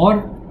और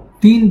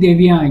तीन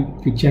देवियाँ एक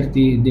पिक्चर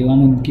थी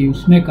देवानंद की,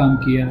 उसमें काम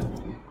किया।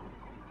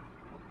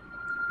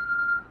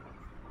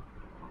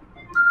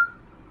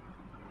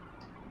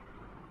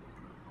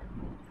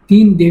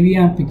 तीन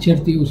देवियाँ पिक्चर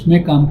थी,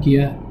 उसमें काम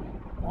किया।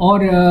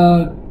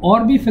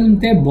 और भी फिल्म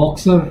थे,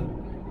 बॉक्सर,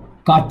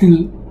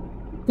 कातिल,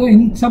 तो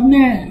इन सब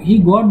में he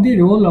got the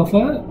role of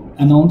a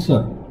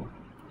announcer.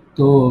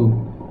 तो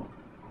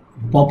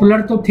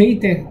पॉपुलर तो थे ही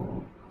थे,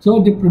 so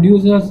the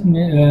producers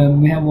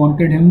may have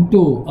wanted him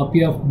to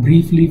appear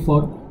briefly for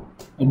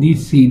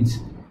these scenes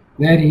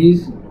where he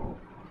is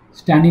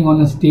standing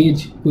on a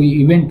stage, कोई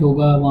इवेंट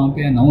होगा वहाँ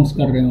पे अनाउंस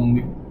कर रहे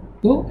होंगे।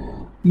 तो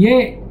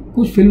ये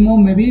कुछ फिल्मों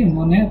में भी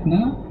उन्होंने अपना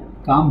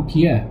काम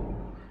किया है।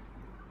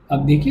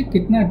 अब देखिए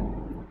कितना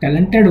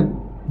टैलेंटेड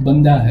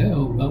बंदा है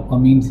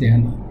अमीन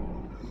सयानी।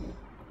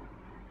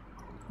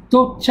 तो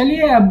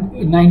चलिए अब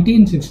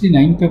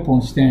 1969 पे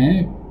पहुंचते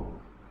हैं।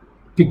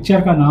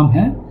 पिक्चर का नाम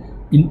है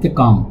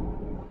इंतकाम।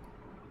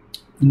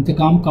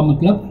 इंतकाम का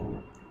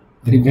मतलब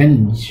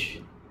रिवेंज।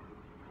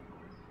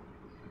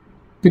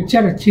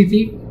 पिक्चर अच्छी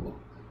थी,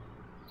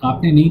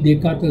 आपने नहीं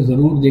देखा तो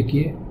ज़रूर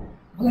देखिए।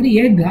 मगर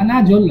ये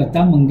गाना जो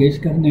लता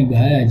मंगेशकर ने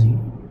गाया जी,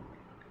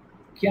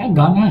 क्या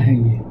गाना है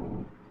ये।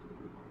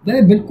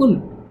 अरे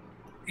बिल्कुल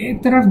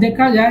एक तरफ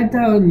देखा जाए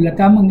तो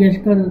Lata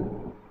Mangeshkar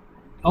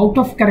out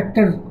of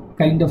character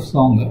kind of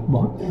song है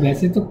बहुत।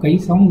 वैसे तो कई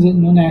सॉन्ग्स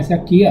उन्होंने ऐसा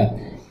किया,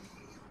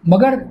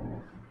 मगर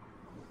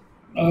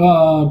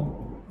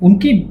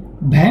उनकी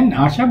बहन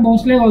Asha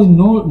Bhosle was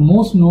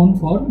more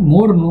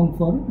known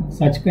for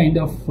such kind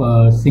of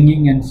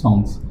singing and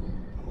songs.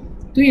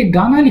 तो ये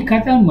गाना लिखा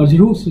था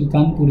मजरूर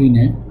सुल्तानपुरी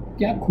ने,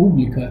 क्या खूब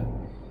लिखा है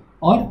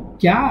और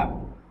क्या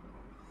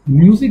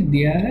म्यूज़िक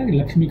दिया है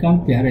लक्ष्मीकांत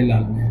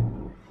प्यारेलाल ने।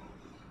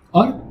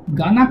 और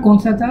गाना कौन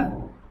सा था?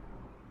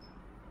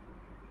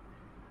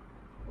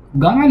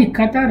 गाना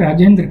लिखा था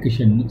राजेंद्र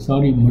किशन ने,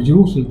 सॉरी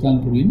मजरूर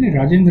सुल्तानपुरी ने,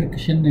 राजेंद्र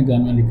किशन ने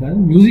गाना लिखा है,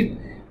 म्यूज़िक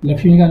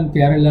लक्ष्मीकांत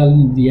प्यारेलाल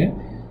ने दिया।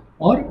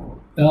 और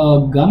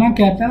गाना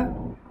क्या था?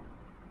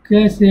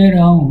 कैसे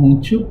रहा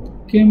हूँ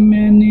चुप के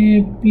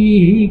मैंने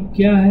पी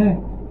क्या है,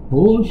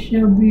 होश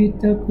अभी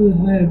तक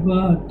है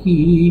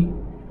बाकी।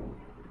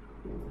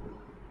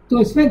 तो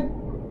इसमें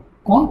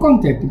कौन कौन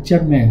थे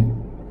पिक्चर में?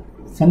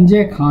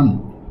 संजय खान,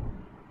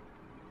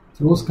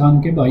 फिरोज खान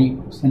के भाई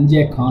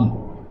संजय खान,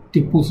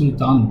 टिप्पू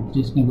सुल्तान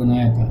जिसने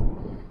बनाया था,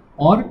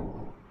 और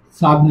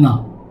साधना।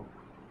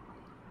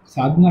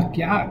 साधना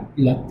क्या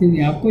लगती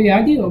थी आपको,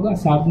 याद ही होगा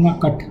साधना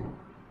कट,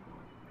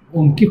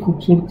 उनकी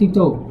खूबसूरती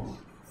तो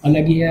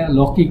अलग ही है,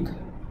 अलौकिक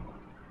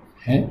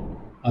है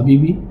अभी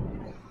भी।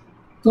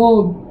 तो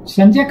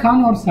संजय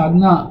खान और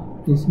साधना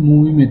इस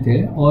मूवी में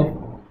थे, और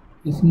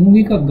इस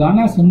मूवी का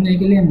गाना सुनने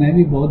के लिए मैं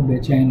भी बहुत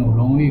बेचैन हो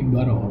रहा हूँ एक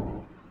बार और।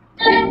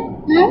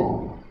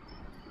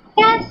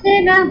 कैसे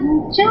रहूं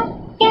चुप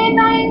के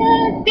मैंने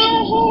पे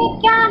है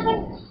क्या है,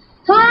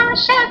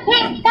 खामोश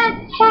भी तक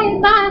है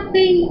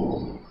बातें,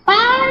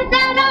 और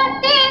जरा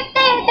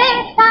देते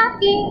देता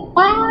की,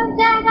 और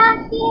जरा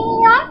सी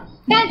और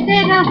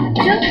कैसे रहूं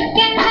चुप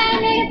के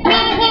मैंने पे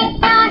है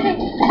क्या है,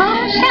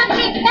 खामोश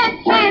भी तक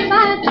है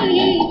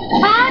बातें,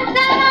 और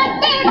जरा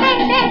देते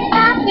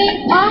देता की,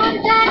 और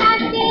जरा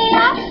सी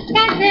और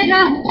कैसे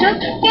रहूं चुप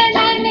के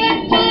मैंने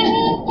पे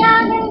है क्या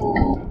है।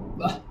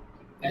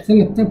 ऐसा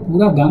लगता है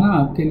पूरा गाना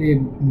आपके लिए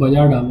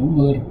बजा डालूं,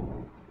 मगर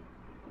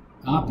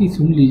आप ही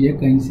सुन लीजिए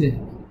कहीं से,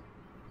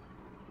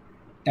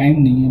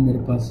 टाइम नहीं है मेरे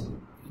पास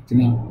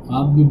इतना,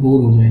 आप भी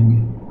बोर हो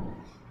जाएंगे।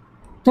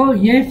 तो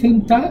यह फिल्म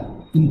था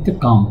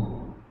इंतकाम।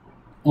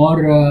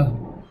 और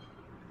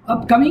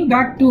अब coming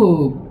back to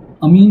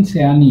Amin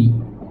Sayani,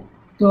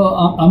 तो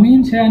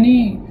अमीन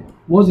सयानी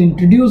was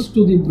introduced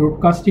to the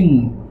broadcasting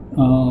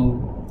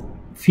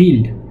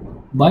field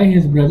by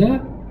his brother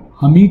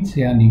Hamid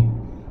Sayani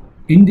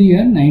in the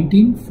year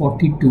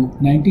 1942।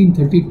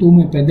 1932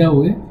 में पैदा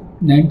हुए,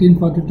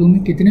 1942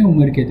 में कितने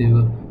उम्र के थे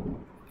वो?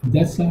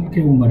 10 साल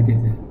के उम्र के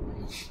थे।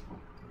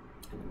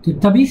 तो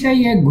तभी से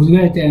ये घुस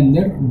गए थे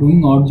अंदर,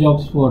 doing odd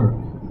jobs for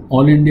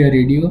all India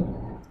radio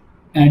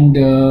and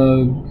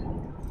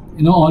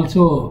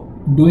also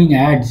doing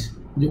ads.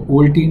 जो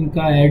ओल्टीन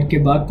का एड के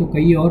बाद तो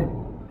कई और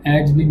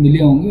एड्स भी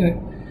मिले होंगे,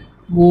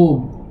 वो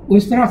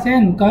उस तरह से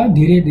उनका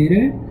धीरे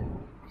धीरे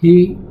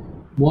he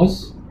was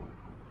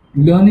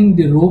learning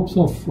the ropes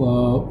of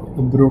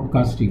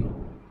broadcasting.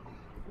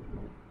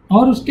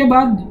 और उसके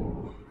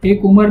बाद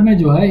एक उम्र में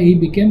जो है he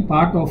became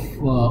part of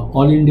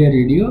all India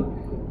radio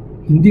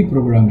Hindi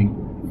programming,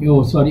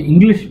 sorry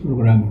English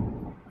programming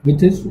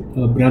with his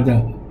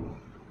brother.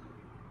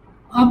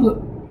 अब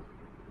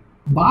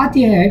बात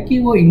यह है कि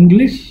वो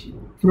इंग्लिश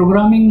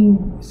प्रोग्रामिंग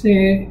से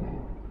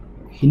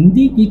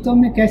हिंदी गीतों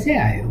में कैसे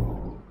आए हो,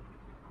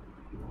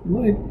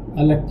 वो एक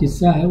अलग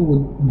किस्सा है, वो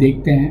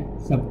देखते हैं।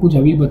 सब कुछ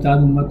अभी बता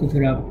दूंगा तो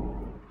फिर आप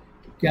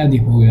क्या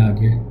दिखोगे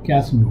आगे, क्या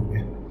सुनोगे।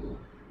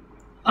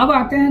 अब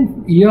आते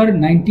हैं ईयर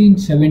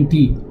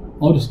 1970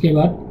 और उसके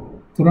बाद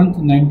तुरंत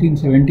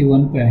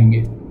 1971 पे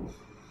आएंगे।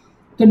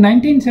 तो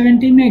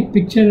 1970 में एक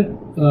पिक्चर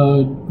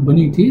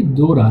बनी थी,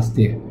 दो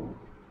रास्ते।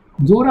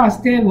 दो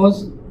रास्ते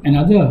वॉज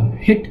अनदर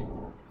हिट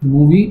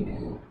मूवी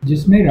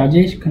जिसमें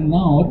राजेश खन्ना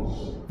और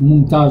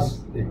मुमताज़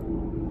थे।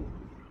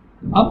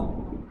 अब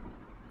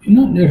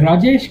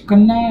राजेश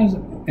खन्ना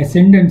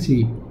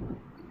एसेंडेंसी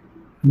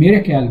मेरे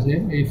ख्याल से,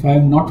 if I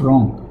am not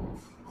wrong,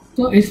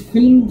 तो इस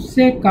फिल्म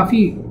से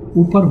काफ़ी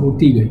ऊपर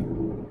होती गई।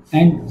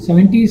 एंड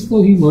 70s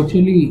तो ही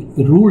virtually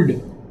ruled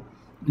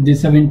the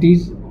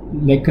 70s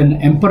like an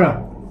emperor,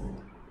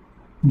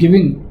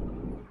 giving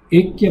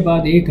एक के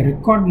बाद एक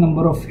record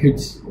number of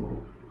hits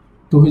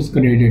to his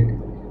credit.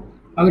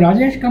 अब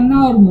राजेश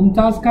खन्ना और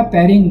मुमताज़ का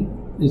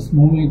पैरिंग इस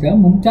मूवी था।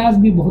 मुमताज़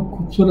भी बहुत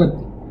खूबसूरत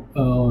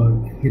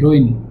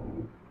हीरोइन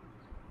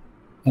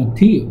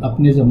थी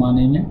अपने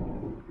ज़माने में,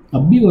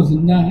 अब भी वो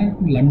जिंदा है,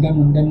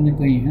 लंदन में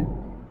कहीं है।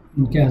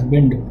 उनके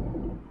हस्बैंड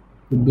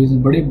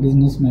बड़े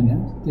बिजनेसमैन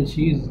हैं, तो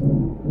she is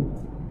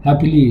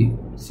happily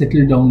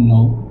settle down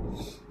now.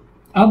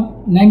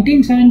 अब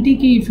 1970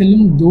 की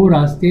फिल्म दो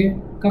रास्ते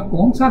का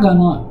कौन सा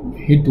गाना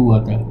हिट हुआ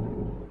था?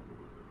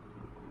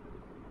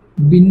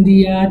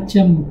 बिंदिया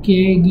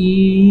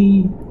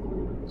चमकेगी,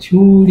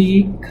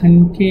 चूड़ी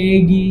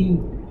खनकेगी,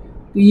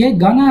 तो ये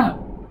गाना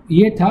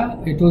ये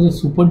था। It was a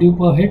super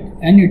duper hit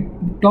and it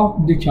top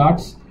the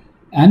charts,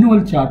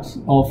 annual charts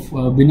of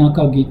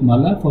Binaca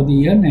Geetmala for the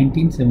year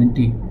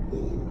 1970।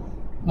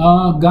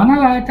 गाना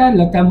गाया था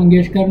लता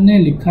मंगेशकर ने,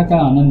 लिखा था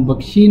आनंद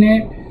बख्शी ने,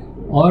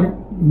 और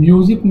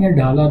म्यूज़िक में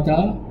डाला था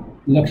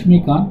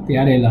लक्ष्मीकांत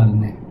प्यारेलाल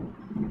ने।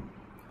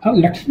 अब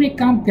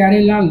लक्ष्मीकांत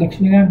प्यारेलाल,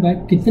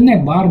 लक्ष्मीकांत कितने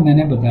बार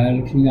मैंने बताया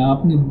लक्ष्मीकांत,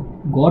 आपने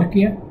गौर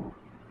किया?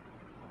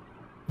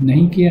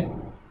 नहीं किया?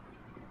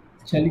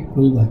 चलिए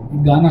कोई बात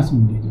नहीं, गाना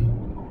सुन लीजिए।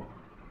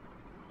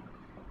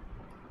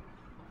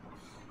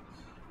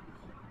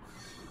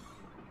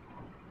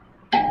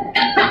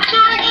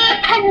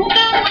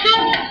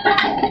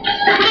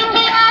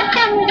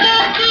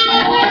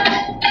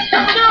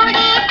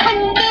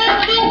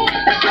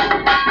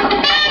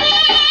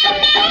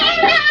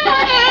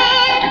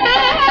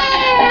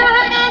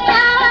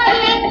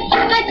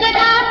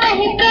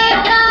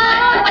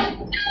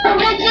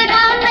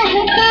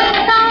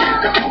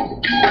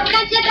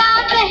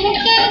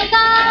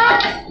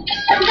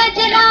 गजरा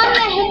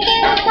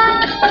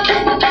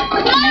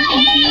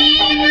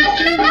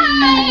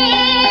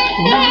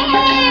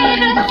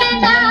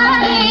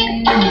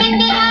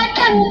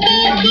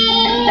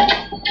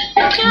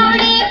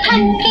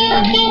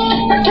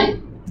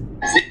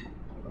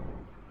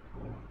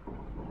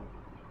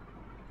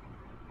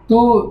तो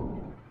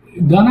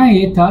गाना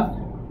ये था।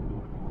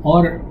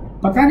 और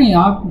पता नहीं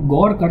आप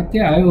गौर करते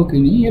आए हो कि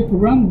नहीं, ये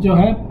प्रोग्राम जो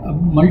है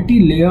मल्टी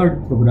लेयर्ड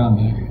प्रोग्राम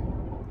है।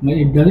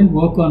 It doesn't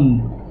work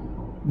on,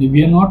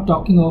 we are not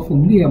talking of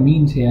only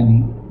Amin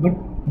Sayani, but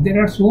there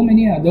are so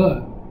many other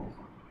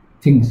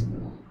things.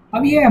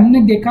 अब ये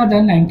हमने देखा था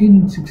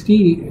 1960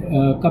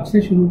 कब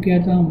से शुरू किया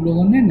था हम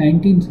लोगों ने,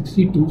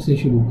 1962 से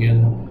शुरू किया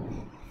था।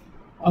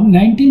 अब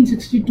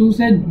 1962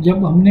 से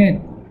जब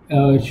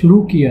हमने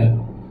शुरू किया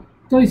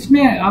तो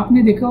इसमें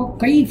आपने देखा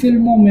कई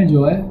फिल्मों में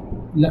जो है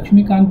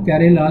Laxmikant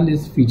Pyarelal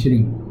is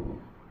featuring.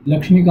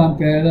 Laxmikant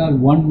Pyarelal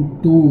 1,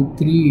 2,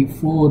 3,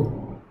 4।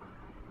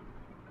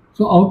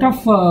 So out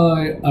of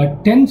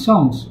 10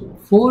 songs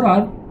 4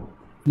 are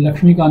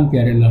Laxmikant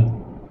Pyarelal.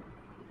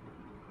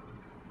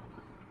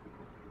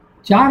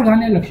 4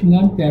 गाने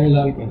लक्ष्मीकांत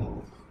प्यारेलाल के।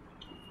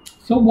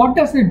 So what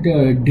does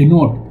it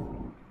denote?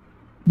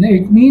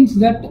 It means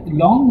that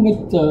along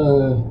with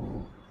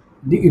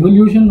the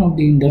evolution of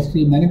the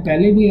industry, मैंने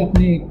पहले भी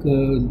अपने एक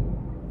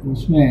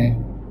उसमें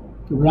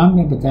प्रोग्राम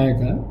में बताया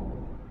था,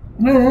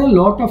 there is a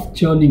lot of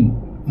churning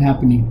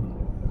happening।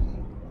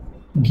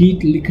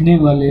 गीत लिखने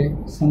वाले,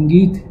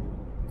 संगीत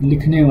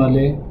लिखने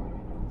वाले,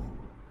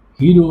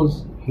 हीरोज,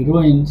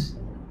 हीरोइंस,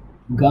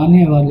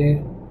 गाने वाले,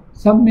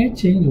 सब में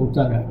चेंज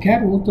होता रहा।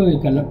 खैर वो तो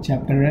एक अलग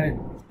चैप्टर है,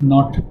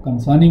 not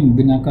concerning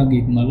Binaca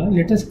Geetmala.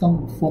 Let us come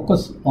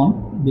focus on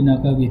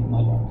Binaca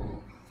Geetmala.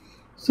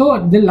 So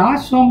the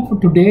last song for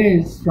today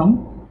is from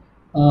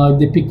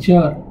the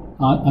picture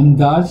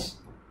अंदाज।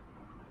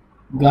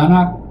 गाना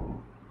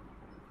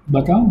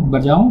बताऊं,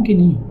 बजाऊं कि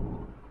नहीं?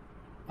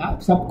 आप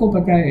सबको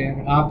पता है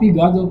यार, आप ही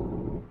गा दो।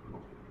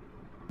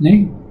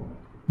 नहीं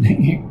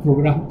नहीं,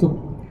 प्रोग्राम तो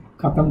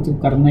ख़त्म तो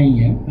करना ही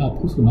है,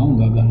 आपको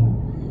सुनाऊंगा गाना।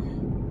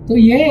 तो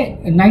ये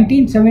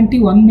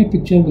 1971 में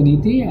पिक्चर बनी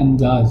थी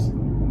अंदाज।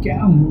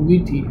 क्या मूवी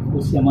थी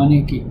उस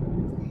ज़माने की।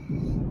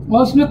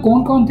 और उसमें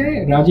कौन कौन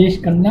थे?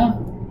 राजेश खन्ना,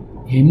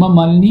 हेमा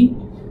मालिनी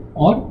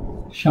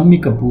और Shammi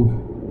Kapoor.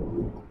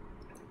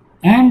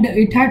 And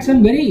it had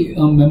some very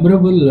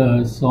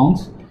memorable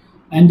songs,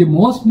 and the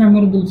most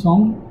memorable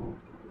song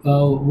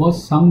was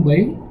sung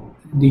by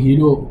the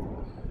hero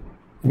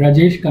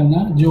Rajesh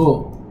Khanna, जो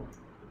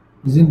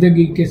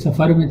ज़िंदगी के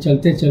सफ़र में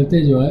चलते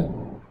चलते जो है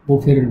वो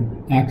फिर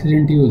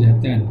एक्सीडेंट ही हो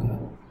जाता है इनका।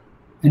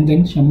 And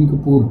then Shammi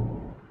Kapoor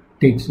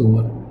takes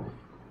over.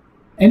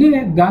 Anyway,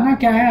 गाना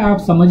क्या है आप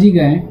समझ ही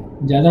गए,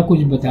 ज़्यादा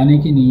कुछ बताने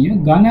की नहीं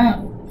है।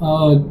 गाना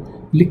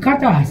लिखा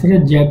था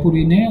हसरत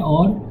जयपुरी ने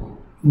और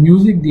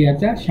म्यूज़िक दिया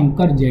था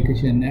शंकर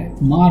जयकिशन ने।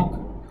 Mark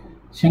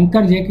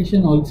Shankar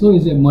Jaikishan also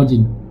is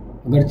emerging.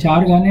 अगर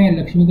 4 गाने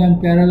लक्ष्मीकांत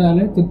प्यारेलाल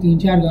है तो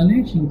 3-4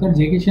 गाने शंकर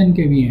जयकिशन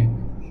के भी हैं।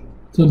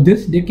 So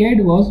this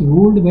decade was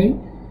ruled by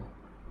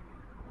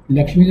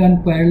Laxmikant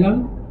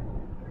Pyarelal,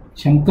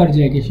 Shankar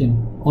Jaikishan,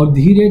 और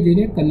धीरे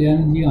धीरे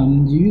कल्याण जी,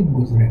 आनंद जी भी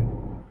गुजरे।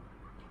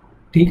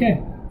 ठीक है,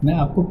 मैं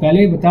आपको पहले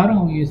ही बता रहा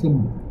हूँ ये सब।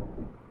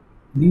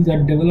 These are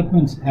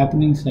developments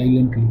happening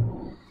silently.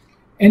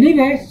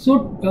 Anyway, so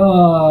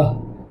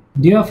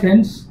dear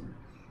friends,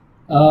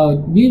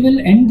 we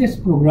will end this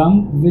program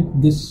with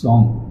this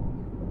song,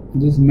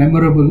 this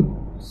memorable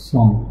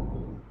song,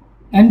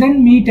 and then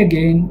meet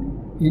again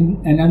in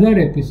another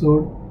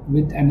episode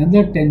with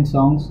another 10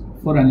 songs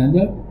for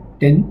another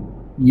 10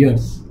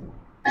 years.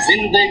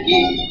 जिंदगी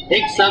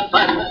एक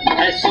सफर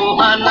है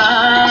सुहाना,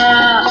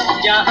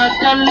 जहाँ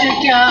कल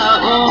क्या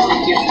हो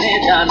किसने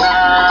जाना।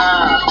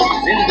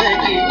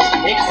 जिंदगी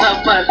एक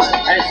सफर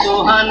है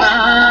सुहाना,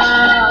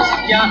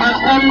 जहाँ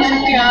कल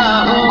क्या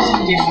हो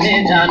किसने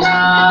जाना।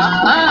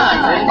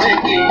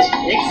 जिंदगी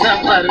एक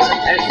सफर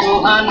है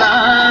सुहाना,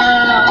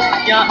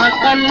 जहाँ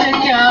कल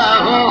क्या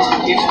हो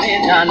किसने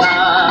जाना।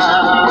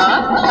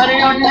 अरे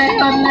ओले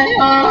ओले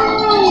ओ,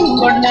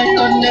 ओले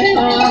ओले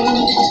ओ,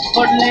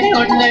 ओले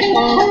ओले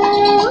ओ,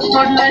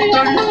 ओले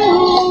ओले ओ,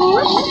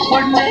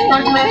 ओले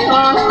ओले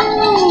ओ,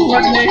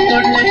 ओले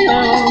ओले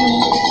ओ,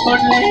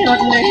 ओले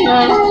ओले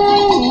ओ,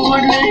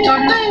 ओले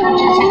ओले ओ।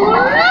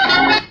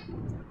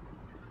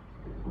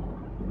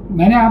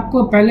 मैंने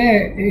आपको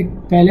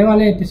पहले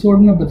वाले एपिसोड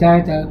में बताया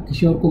था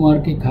किशोर कुमार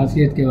की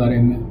खासियत के बारे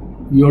में,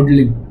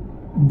 योडलिंग।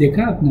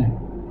 देखा आपने?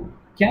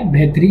 क्या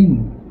बेहतरीन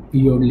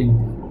योडलिंग।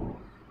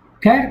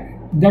 खैर,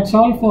 that's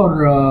all for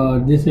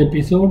this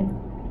episode.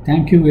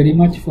 Thank you very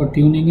much for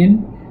tuning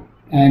in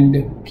and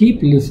keep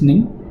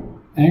listening.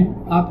 And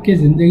आपके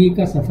ज़िंदगी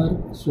का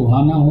सफ़र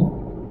सुहाना हो,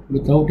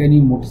 without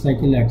any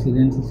motorcycle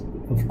accidents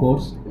of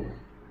course.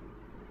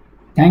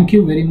 Thank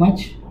you very much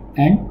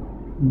and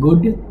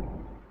goodbye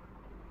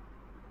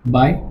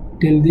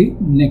till the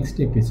next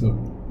episode.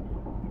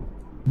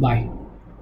 Bye.